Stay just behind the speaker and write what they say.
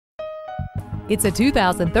It's a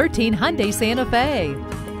 2013 Hyundai Santa Fe.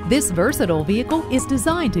 This versatile vehicle is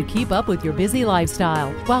designed to keep up with your busy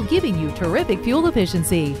lifestyle while giving you terrific fuel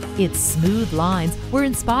efficiency. Its smooth lines were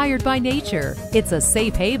inspired by nature. It's a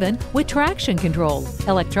safe haven with traction control,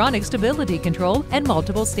 electronic stability control, and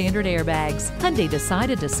multiple standard airbags. Hyundai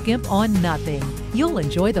decided to skimp on nothing. You'll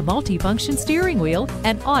enjoy the multi-function steering wheel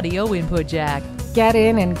and audio input jack. Get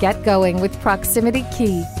in and get going with Proximity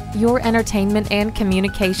Key. Your entertainment and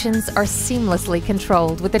communications are seamlessly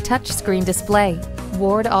controlled with a touchscreen display.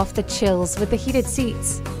 Ward off the chills with the heated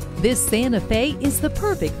seats. This Santa Fe is the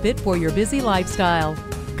perfect fit for your busy lifestyle.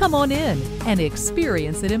 Come on in and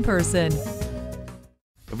experience it in person.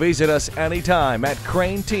 Visit us anytime at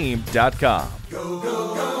crainteam.com.